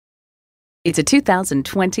It's a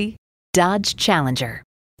 2020 Dodge Challenger.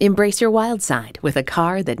 Embrace your wild side with a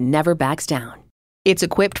car that never backs down. It's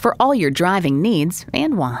equipped for all your driving needs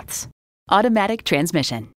and wants. Automatic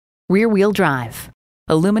transmission, rear-wheel drive,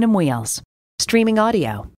 aluminum wheels, streaming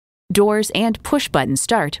audio, doors and push-button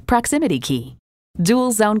start proximity key,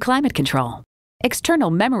 dual-zone climate control, external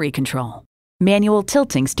memory control, manual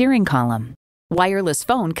tilting steering column, wireless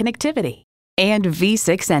phone connectivity, and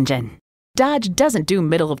V6 engine. Dodge doesn't do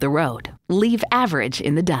middle of the road, leave average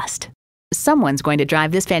in the dust. Someone's going to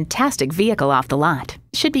drive this fantastic vehicle off the lot.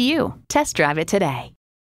 Should be you. Test drive it today.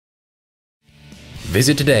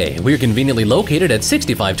 Visit today. We're conveniently located at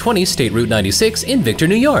 6520 State Route 96 in Victor,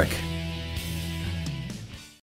 New York.